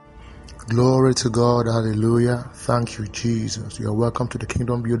Glory to God, hallelujah. Thank you, Jesus. You are welcome to the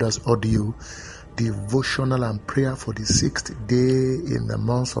Kingdom Builders Audio Devotional and Prayer for the 6th day in the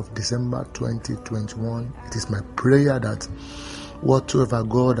month of December 2021. It is my prayer that whatsoever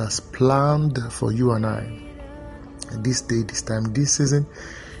God has planned for you and I, this day, this time, this season,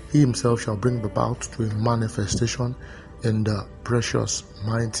 He Himself shall bring about to a manifestation in the precious,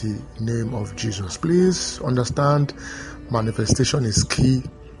 mighty name of Jesus. Please understand, manifestation is key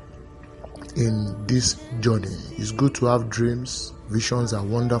in this journey. It's good to have dreams. Visions are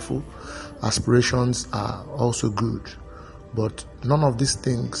wonderful. Aspirations are also good. But none of these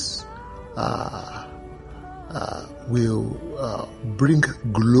things will bring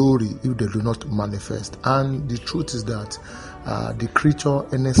glory if they do not manifest. And the truth is that the creature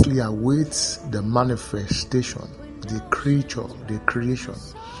earnestly awaits the manifestation. The creature, the creation,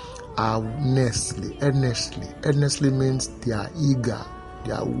 earnestly means they are eager.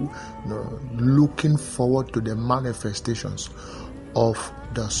 They are looking forward to the manifestations of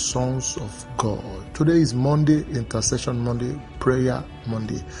the sons of God. Today is Monday, Intercession Monday, Prayer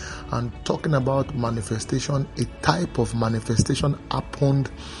Monday. And talking about manifestation, a type of manifestation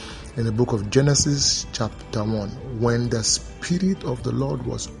happened in the book of Genesis chapter 1, when the Spirit of the Lord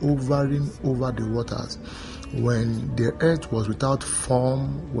was hovering over the waters, when the earth was without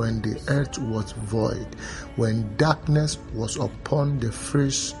form, when the earth was void, when darkness was upon the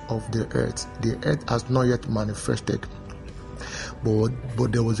face of the earth has not yet manifested.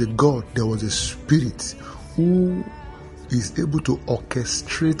 But there was a God, there was a Spirit who is able to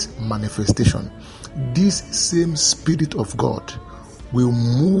orchestrate manifestation. This same Spirit of God will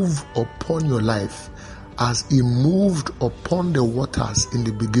move upon your life as He moved upon the waters in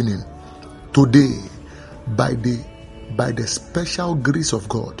the beginning. Today, by the special grace of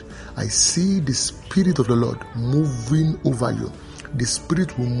God, I see the Spirit of the Lord moving over you. The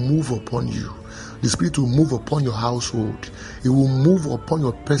Spirit will move upon you. The Spirit will move upon your household. It will move upon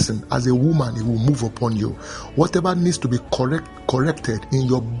your person. As a woman, it will move upon you. Whatever needs to be corrected in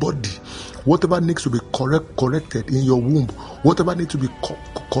your body, whatever needs to be corrected in your womb, whatever needs to be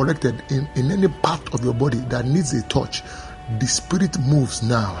corrected in any part of your body that needs a touch, the Spirit moves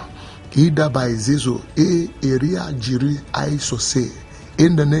now. Either by Zezo, area jiri isose,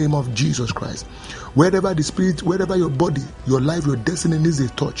 in the name of Jesus Christ. Wherever the Spirit, wherever your body, your life, your destiny needs a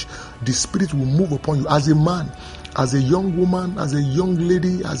touch, the Spirit will move upon you. As a man, as a young woman, as a young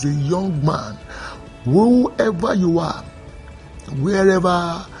lady, as a young man, whoever you are,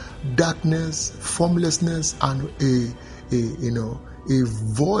 wherever darkness, formlessness, and a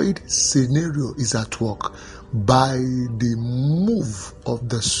void scenario is at work, by the move of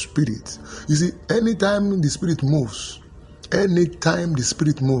the Spirit. You see, anytime the Spirit moves,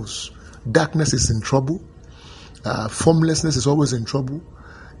 darkness is in trouble. Formlessness is always in trouble.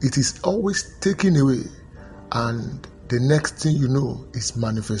 It is always taken away. And the next thing you know is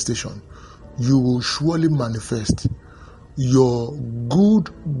manifestation. You will surely manifest. Your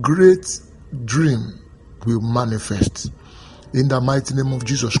good, great dream will manifest. In the mighty name of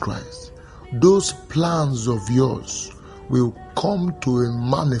Jesus Christ. Those plans of yours will come to a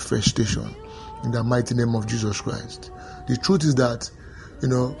manifestation in the mighty name of Jesus Christ. The truth is that,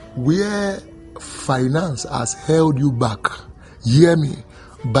 where finance has held you back, hear me,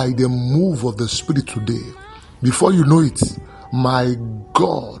 by the move of the Spirit today, before you know it, my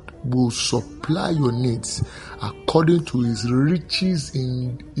God will supply your needs according to His riches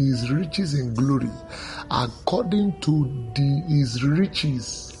in glory, according to His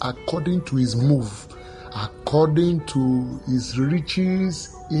riches, according to His move, according to His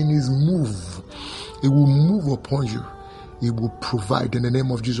riches in His move. It will move upon you. It will provide in the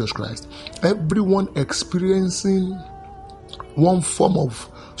name of Jesus Christ. Everyone experiencing one form of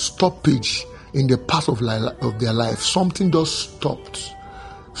stoppage in the path of their life, something does stopped.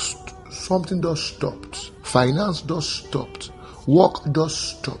 Something does stopped. Finance does stopped. Work does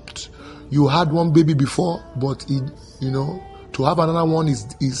stopped. You had one baby before, but to have another one is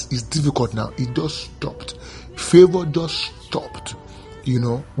difficult now. It does stopped. Favor does stopped.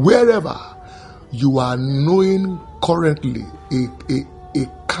 Wherever you are knowing currently a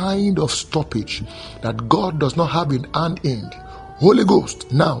kind of stoppage that God does not have in hand in, Holy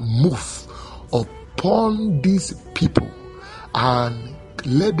Ghost, now move upon these people and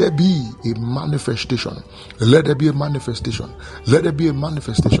let there be a manifestation. Let there be a manifestation. Let there be a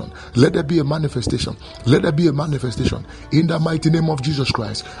manifestation. Let there be a manifestation. Let there be a manifestation. In the mighty name of Jesus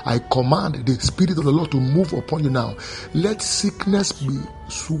Christ, I command the Spirit of the Lord to move upon you now. Let sickness be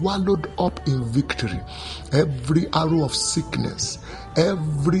swallowed up in victory. Every arrow of sickness,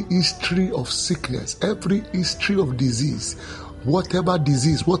 every history of sickness, every history of disease, whatever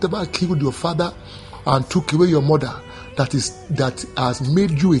disease, whatever killed your father and took away your mother, that has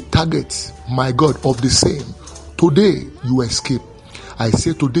made you a target, my God, of the same, today you escape. I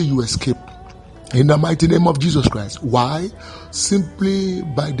say today you escape. In the mighty name of Jesus Christ. Why? Simply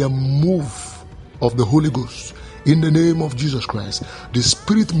by the move of the Holy Ghost. In the name of Jesus Christ. The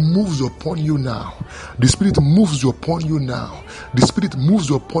Spirit moves upon you now. The Spirit moves upon you now. The Spirit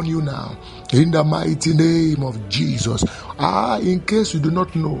moves upon you now. In the mighty name of Jesus. In case you do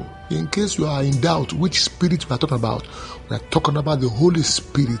not know, in case you are in doubt which Spirit we are talking about, we are talking about the Holy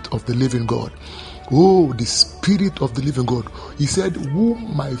Spirit of the living God. Oh, the Spirit of the living God. He said,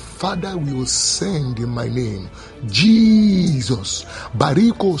 whom my Father will send in my name. Jesus.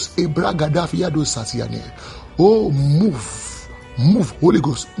 Barikos Ebragadafiado Sasiane. Oh, move, Holy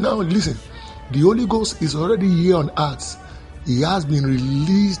Ghost. Now listen, the Holy Ghost is already here on earth. He has been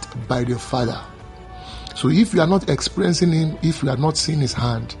released by the Father. So if you are not experiencing him, if you are not seeing his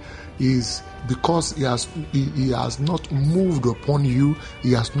hand, is because he has not moved upon you,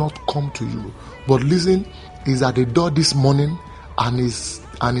 he has not come to you. But listen, he's at the door this morning, and there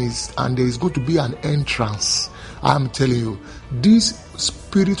is going to be an entrance. I'm telling you, this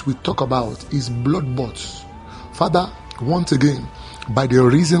Spirit we talk about is blood-bought. Father, once again, by the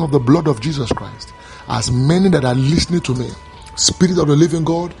reason of the blood of Jesus Christ, as many that are listening to me, Spirit of the living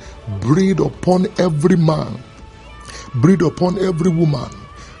God, breathe upon every man, breathe upon every woman,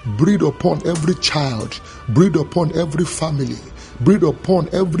 breathe upon every child, breathe upon every family, breathe upon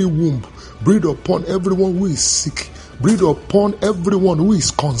every womb, breathe upon everyone who is sick, breathe upon everyone who is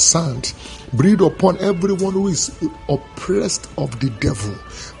concerned, breathe upon everyone who is oppressed of the devil,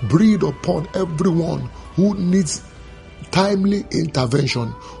 breathe upon everyone who needs timely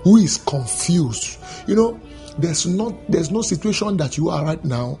intervention, who is confused. You know, there's no situation that you are right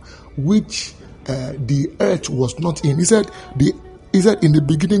now which the earth was not in. He said in the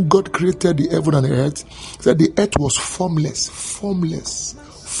beginning God created the heaven and the earth. He said the earth was formless.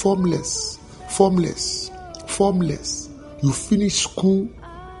 You finish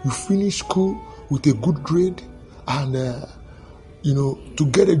school with a good grade, and to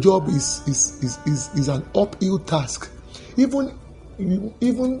get a job is an uphill task. Even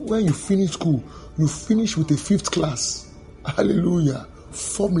when you finish school, you finish with a 5th class. Hallelujah.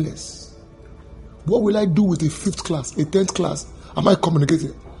 Formless. What will I do with a 5th class, a 10th class? Am I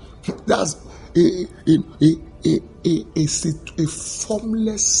communicating? That's a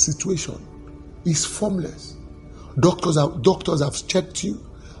formless situation. It's formless. Doctors have checked you.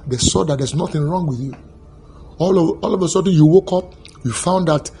 They saw that there's nothing wrong with you. All of a sudden you woke up, you found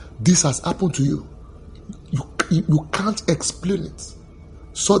that this has happened to you. You can't explain it.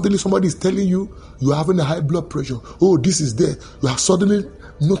 Suddenly somebody is telling you you're having a high blood pressure. Oh, this is there. You are suddenly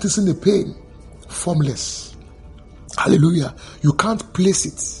noticing the pain. Formless. Hallelujah. You can't place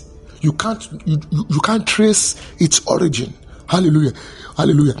it. You can't trace its origin. Hallelujah.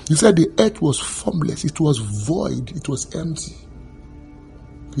 Hallelujah. He said the earth was formless. It was void. It was empty.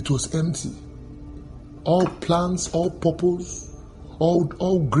 It was empty. All plans, all purpose,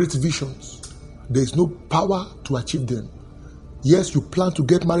 all great visions, there is no power to achieve them. Yes, you plan to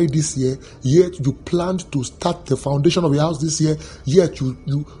get married this year, yet you planned to start the foundation of your house this year, yet you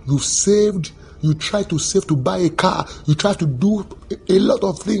saved, you tried to save to buy a car, you tried to do a lot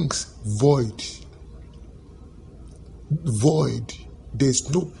of things. Void. There's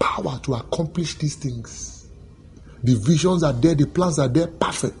no power to accomplish these things. The visions are there, the plans are there,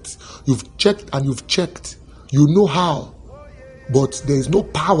 perfect. You've checked and you've checked. You know how, but there is no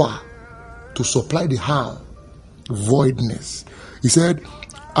power to supply the how. Voidness. He said,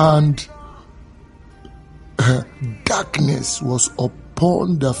 and darkness was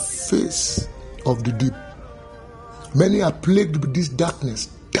upon the face of the deep. Many are plagued with this darkness.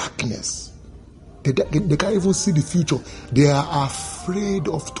 They can't even see the future. They are afraid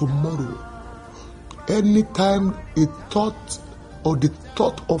of tomorrow. Anytime a thought or the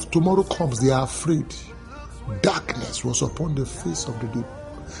thought of tomorrow comes, they are afraid. Darkness was upon the face of the deep.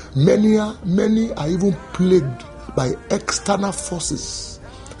 Many are even plagued by external forces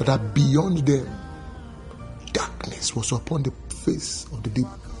that are beyond them. Darkness was upon the face of the deep.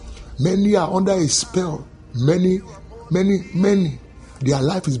 Many are under a spell. Many. Their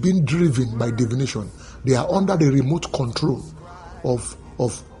life is being driven by divination. They are under the remote control of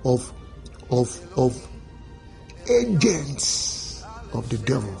agents of the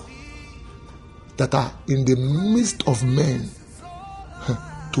devil that are in the midst of men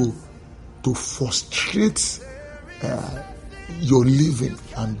to frustrate your living,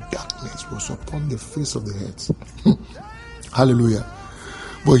 and darkness was upon the face of the earth. Hallelujah.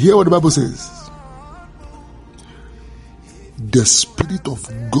 But hear what the Bible says. the Spirit of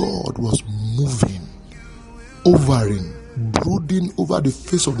God was moving, hovering, brooding over the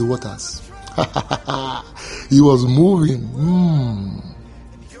face of the waters. He was moving,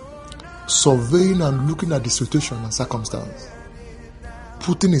 surveying and looking at the situation and circumstance,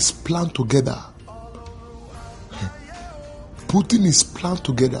 putting his plan together. Putting his plan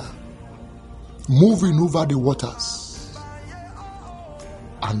together, moving over the waters.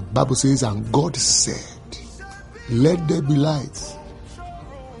 And Bible says, and God said, let there be light.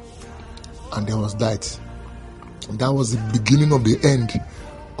 And there was light. And that was the beginning of the end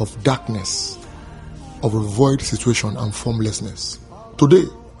of darkness, of a void situation and formlessness. Today,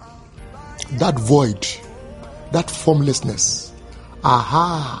 that void, that formlessness,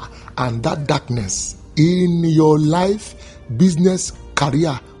 and that darkness in your life, business,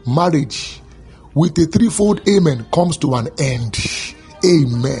 career, marriage, with a threefold amen, comes to an end.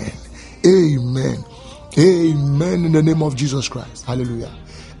 Amen. Amen. Amen. In the name of Jesus Christ. Hallelujah.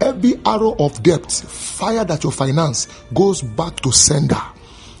 Every arrow of debt fired at your finance goes back to sender.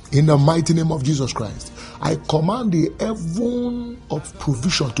 In the mighty name of Jesus Christ. I command the heaven of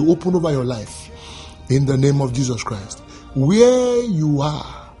provision to open over your life. In the name of Jesus Christ. Where you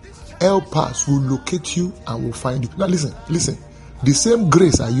are, helpers will locate you and will find you. Now listen. The same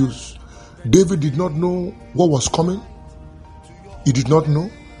grace I use. David did not know what was coming. He did not know.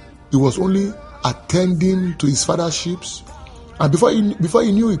 He was only attending to his father's sheep. And before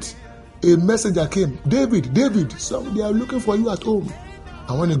he knew it, a messenger came. David, they are looking for you at home.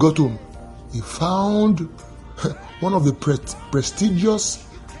 And when he got home, he found one of the prestigious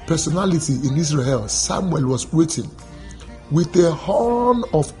personality in Israel. Samuel was waiting with a horn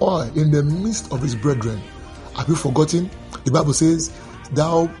of oil in the midst of his brethren. Have you forgotten? The Bible says,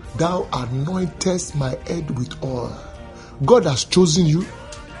 thou anointest my head with oil. God has chosen you.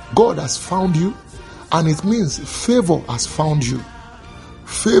 God has found you. And it means favor has found you.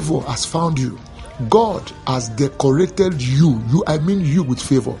 Favor has found you. God has decorated you. You with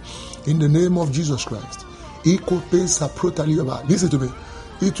favor. In the name of Jesus Christ. Listen to me.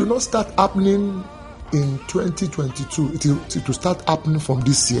 It will not start happening in 2022. It will start happening from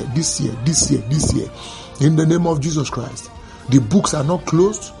this year. In the name of Jesus Christ. The books are not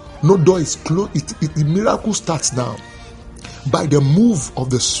closed. No door is closed. The miracle starts now. By the move of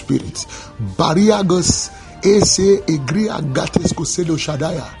the Spirit. Bariagos ese egria gates kosedo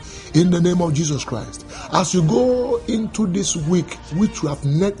shadaya. In the name of Jesus Christ. As you go into this week, which you have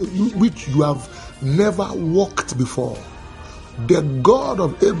never walked before, the God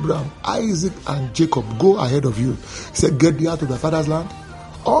of Abraham, Isaac, and Jacob go ahead of you. He said, get thee out of thy father's land,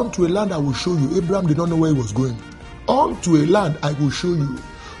 unto a land I will show you. Abraham did not know where he was going. Unto a land I will show you.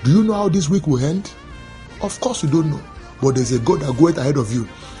 Do you know how this week will end? Of course you don't know. But there's a God that goeth ahead of you.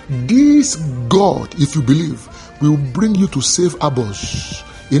 This God, if you believe, will bring you to safe harbors.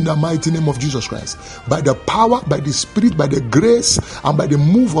 In the mighty name of Jesus Christ. By the power, by the Spirit, by the grace, and by the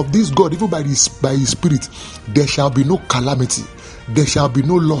move of this God, even by His Spirit, there shall be no calamity. There shall be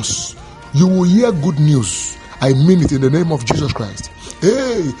no loss. You will hear good news. I mean it in the name of Jesus Christ.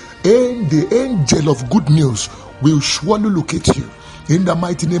 Hey, and the angel of good news will surely locate you. In the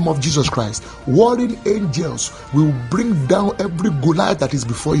mighty name of Jesus Christ. Warring angels will bring down every Goliath that is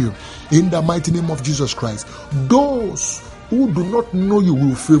before you. In the mighty name of Jesus Christ. Those who do not know you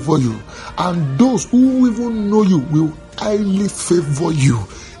will favor you, and those who even know you will highly favor you.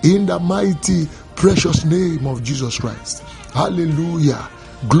 In the mighty precious name of Jesus Christ. Hallelujah.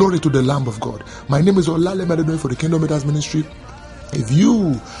 Glory to the Lamb of God. My name is Olale Madedoy for the Kingdom Matters Ministry. If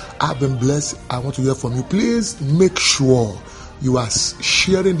you have been blessed, I want to hear from you. Please make sure you are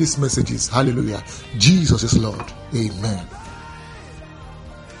sharing these messages. Hallelujah. Jesus is Lord. Amen.